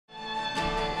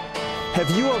Have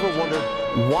you ever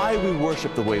wondered why we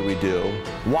worship the way we do?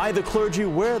 Why the clergy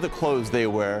wear the clothes they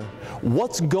wear?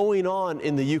 What's going on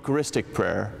in the Eucharistic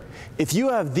prayer? If you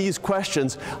have these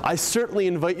questions, I certainly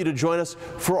invite you to join us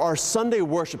for our Sunday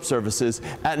worship services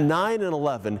at 9 and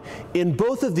 11. In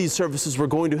both of these services, we're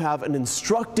going to have an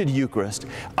instructed Eucharist.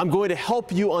 I'm going to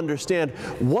help you understand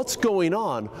what's going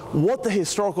on, what the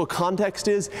historical context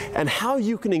is, and how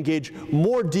you can engage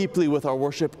more deeply with our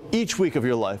worship each week of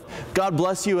your life. God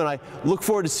bless you, and I look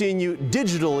forward to seeing you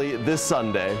digitally this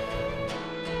Sunday.